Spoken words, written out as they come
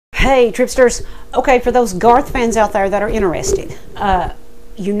Hey, Tripsters. Okay, for those Garth fans out there that are interested,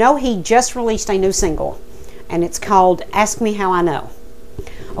 you know he just released a new single, and it's called Ask Me How I Know.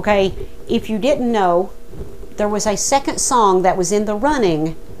 Okay, if you didn't know, there was a second song that was in the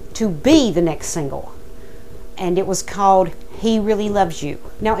running to be the next single, and it was called He Really Loves You.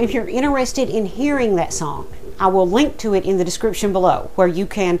 Now, if you're interested in hearing that song, I will link to it in the description below, where you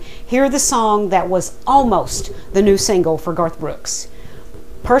can hear the song that was almost the new single for Garth Brooks.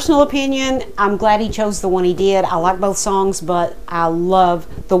 Personal opinion, I'm glad he chose the one he did. I like both songs, but I love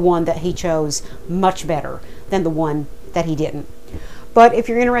the one that he chose much better than the one that he didn't. But if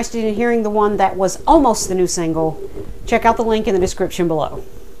you're interested in hearing the one that was almost the new single, check out the link in the description below.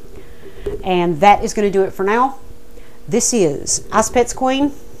 And that is going to do it for now. This is Icepets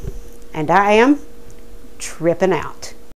Queen, and I am tripping out.